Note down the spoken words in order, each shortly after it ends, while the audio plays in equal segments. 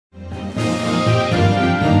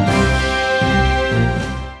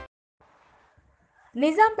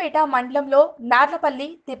నిజాంపేట మండలంలో నార్లపల్లి,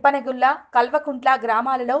 తిప్పనగుల్ల, కల్వకుంట్ల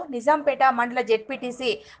గ్రామాలలో నిజాంపేట మండల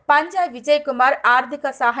జెడ్పీటీసీ పంజా విజయ్ కుమార్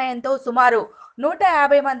ఆర్థిక సహాయంతో సుమారు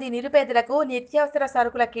 150 మంది నిరుపేదలకు నిత్యావసర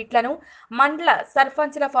సరుకుల కిట్లను మండల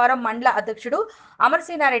సర్పంచ్ల ఫోరం మండల అధ్యక్షుడు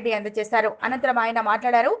అమర్సేనారెడ్డి అందజేశారు. అనంతరం ఆయన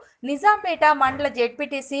మాట్లాడారు. నిజాంపేట మండల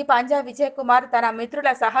జెడ్పీటీసీ పంజా విజయ్ కుమార్ తన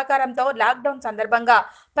మిత్రుల సహకారంతో లాక్డౌన్ సందర్భంగా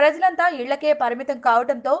ప్రజలంతా ఇళ్లకే పరిమితం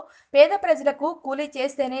కావడంతో పేద ప్రజలకు కూలీ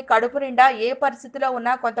చేస్తేనే కడుపు నిండా ఏ పరిస్థితిలో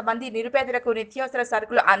ఉన్నా కొంతమంది నిరుపేదలకు నిత్యావసర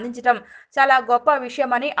సరుకులు అందించడం చాలా గొప్ప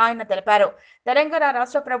విషయమని ఆయన తెలిపారు. తెలంగాణ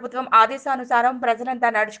రాష్ట్ర ప్రభుత్వం ఆదేశానుసారం ప్రజలంతా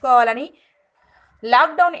నడుచుకోవాలని,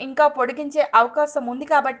 లాక్డౌన్ ఇంకా పొడిగించే అవకాశం ఉంది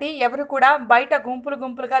కాబట్టి ఎవరు కూడా బయట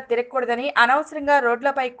గుంపులుగా తిరగకూడదని, అనవసరంగా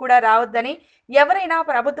రోడ్లపై కూడా రావద్దని, ఎవరైనా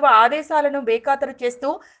ప్రభుత్వ ఆదేశాలను బేఖాతరు చేస్తూ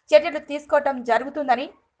చర్యలు తీసుకోవటం జరుగుతుందని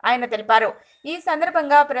ఆయన తెలిపారు. ఈ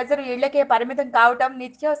సందర్భంగా ప్రజలు ఇళ్లకే పరిమితం కావటం,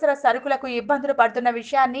 నిత్యావసర సరుకులకు ఇబ్బందులు పడుతున్న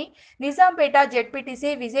విషయాన్ని నిజాంపేట జెడ్పీటీసీ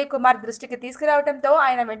విజయ్ కుమార్ దృష్టికి తీసుకురావడంతో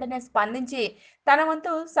ఆయన వెంటనే స్పందించి తన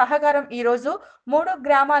వంతు సహకారం ఈ రోజు 3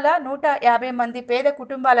 గ్రామాల 150 మంది పేద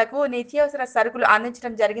కుటుంబాలకు నిత్యావసర సరుకులు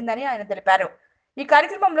అందించడం జరిగిందని ఆయన తెలిపారు. ఈ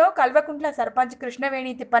కార్యక్రమంలో కల్వకుంట్ల సర్పంచ్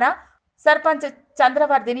కృష్ణవేణి తిప్పన, సర్పంచ్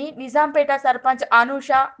చంద్రవర్ధిని, నిజాంపేట సర్పంచ్ అనూష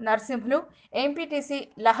నర్సింహులు, ఎంపీటీసీ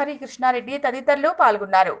లహరి కృష్ణారెడ్డి తదితరులు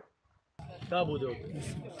పాల్గొన్నారు.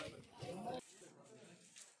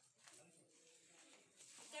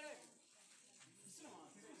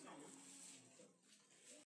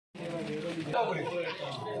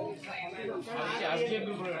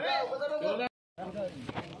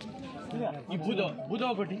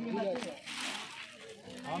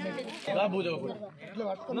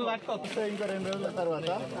 నువ్వు పట్టుకో ఇంకా 2 రోజుల తర్వాత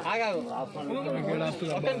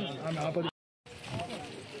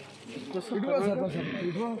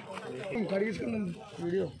కడిగించుకున్నాం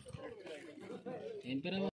వీడియో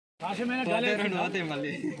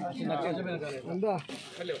మళ్ళీ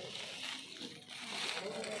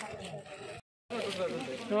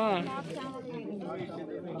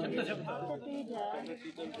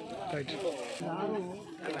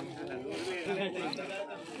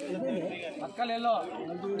అక్కలేలో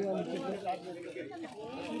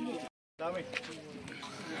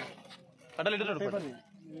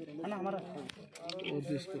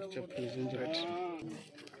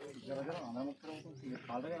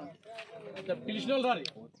పిలిచిన వాళ్ళు రాలి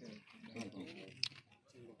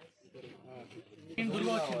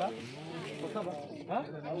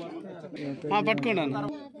పట్టుకోండి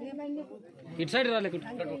ఇటు సైడ్ రాలే.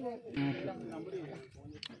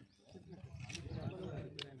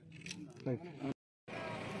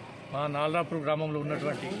 మా నాల్రాపూర్ గ్రామంలో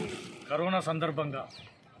ఉన్నటువంటి కరోనా సందర్భంగా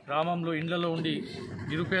గ్రామంలో ఇండ్లలో ఉండి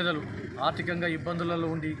నిరుపేదలు ఆర్థికంగా ఇబ్బందులలో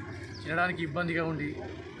ఉండి తినడానికి ఇబ్బందిగా ఉండి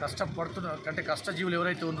కష్టపడుతున్న అంటే కష్టజీవులు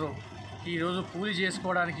ఎవరైతే ఉన్నారో ఈరోజు కూలీ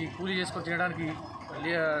చేసుకొని తినడానికి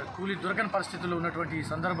కూలీ దొరకని పరిస్థితుల్లో ఉన్నటువంటి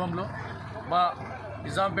సందర్భంలో మా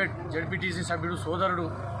నిజాంపేట్ జెడ్పీటీసీ సభ్యుడు సోదరుడు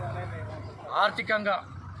ఆర్థికంగా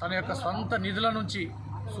తన యొక్క సొంత నిధుల నుంచి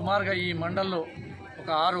సుమారుగా ఈ మండల్లో ఒక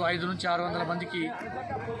 500 నుంచి 600 మందికి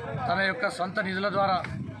తన యొక్క సొంత నిధుల ద్వారా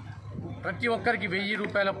ప్రతి ఒక్కరికి 1000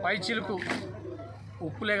 రూపాయల పైచీలకు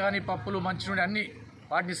ఉప్పులే కానీ పప్పులు మంచినూనె అన్నీ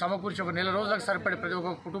వాటిని సమకూర్చి ఒక నెల రోజులకు సరిపడే ప్రతి ఒక్క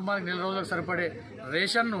కుటుంబానికి నెల రోజులకు సరిపడే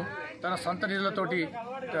రేషన్ను తన సొంత నిధులతోటి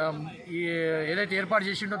ఏదైతే ఏర్పాటు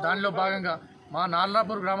చేసిండో దానిలో భాగంగా మా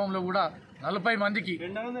నాల్రాపూర్ గ్రామంలో కూడా 40 మందికి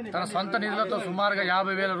తన సొంత నిధులతో సుమారుగా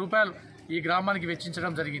 50,000 రూపాయలు ఈ గ్రామానికి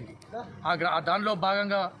వెచ్చించడం జరిగింది. దానిలో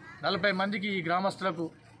భాగంగా 40 మందికి ఈ గ్రామస్తులకు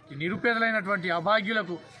నిరుపేదలైనటువంటి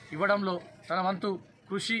అభాగ్యులకు ఇవ్వడంలో తన వంతు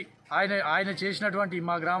కృషి ఆయన చేసినటువంటి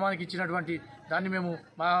మా గ్రామానికి ఇచ్చినటువంటి దాన్ని మేము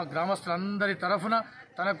మా గ్రామస్తులందరి తరఫున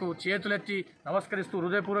తనకు చేతులెత్తి నమస్కరిస్తూ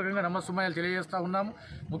హృదయపూర్వకంగా నమస్సుమయాలు తెలియజేస్తూ ఉన్నాము.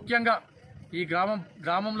 ముఖ్యంగా ఈ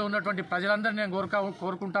గ్రామంలో ఉన్నటువంటి ప్రజలందరినీ నేను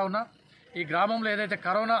కోరుకుంటా ఉన్నా. ఈ గ్రామంలో ఏదైతే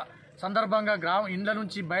కరోనా సందర్భంగా ఇండ్ల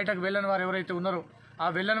నుంచి బయటకు వెళ్ళని వారు ఎవరైతే ఉన్నారో ఆ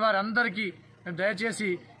వెళ్ళని వారందరికీ మేము దయచేసి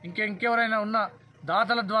ఇంకెవరైనా ఉన్న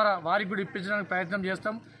దాతల ద్వారా వారికి కూడా ఇప్పించడానికి ప్రయత్నం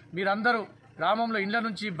చేస్తాం. మీరందరూ గ్రామంలో ఇండ్ల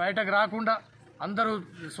నుంచి బయటకు రాకుండా అందరూ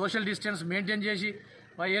సోషల్ డిస్టెన్స్ మెయింటైన్ చేసి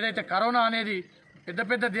ఏదైతే కరోనా అనేది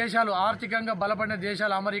పెద్ద దేశాలు ఆర్థికంగా బలపడిన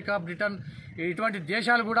దేశాలు అమెరికా, బ్రిటన్ ఇటువంటి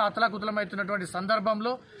దేశాలు కూడా అతలాకుతలమవుతున్నటువంటి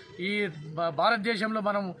సందర్భంలో ఈ భారతదేశంలో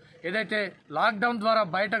మనం ఏదైతే లాక్డౌన్ ద్వారా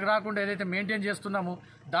బయటకు రాకుండా ఏదైతే మెయింటైన్ చేస్తున్నామో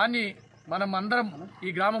దాన్ని మనం అందరం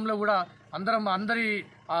ఈ గ్రామంలో కూడా అందరి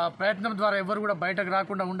ప్రయత్నం ద్వారా ఎవరు కూడా బయటకు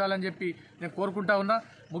రాకుండా ఉండాలని చెప్పి నేను కోరుకుంటా ఉన్నా.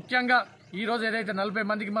 ముఖ్యంగా ఈరోజు ఏదైతే 40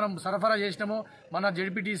 మందికి మనం సరఫరా చేసినామో మన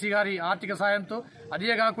జెడ్పీటీసీ గారి ఆర్థిక సాయంతో,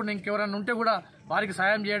 అదే కాకుండా ఇంకెవరైనా ఉంటే కూడా వారికి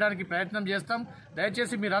సాయం చేయడానికి ప్రయత్నం చేస్తాం.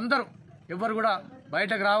 దయచేసి మీరందరూ ఎవరు కూడా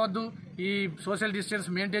బయటకు రావద్దు. ఈ సోషల్ డిస్టెన్స్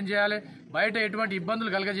మెయింటైన్ చేయాలి. బయట ఎటువంటి ఇబ్బందులు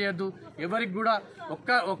కలగజేయద్దు. ఎవరికి కూడా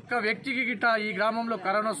ఒక్క వ్యక్తికి గిట్ట ఈ గ్రామంలో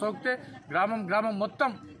కరోనా సోకితే గ్రామం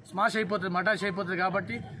మొత్తం స్మాష్ అయిపోతుంది, మటాష్ అయిపోతుంది.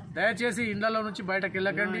 కాబట్టి దయచేసి ఇళ్లలో నుంచి బయటకు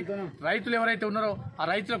వెళ్ళకండి. రైతులు ఎవరైతే ఉన్నారో ఆ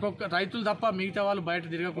రైతులు తప్ప మిగతా వాళ్ళు బయట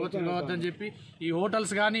తిరగవద్దని చెప్పి ఈ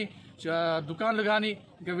హోటల్స్ కానీ దుకాన్లు కానీ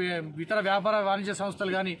ఇంకా ఇతర వ్యాపార వాణిజ్య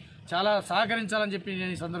సంస్థలు కానీ చాలా సహకరించాలని చెప్పి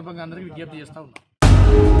నేను ఈ సందర్భంగా అందరికీ విజ్ఞప్తి చేస్తా ఉన్నాను.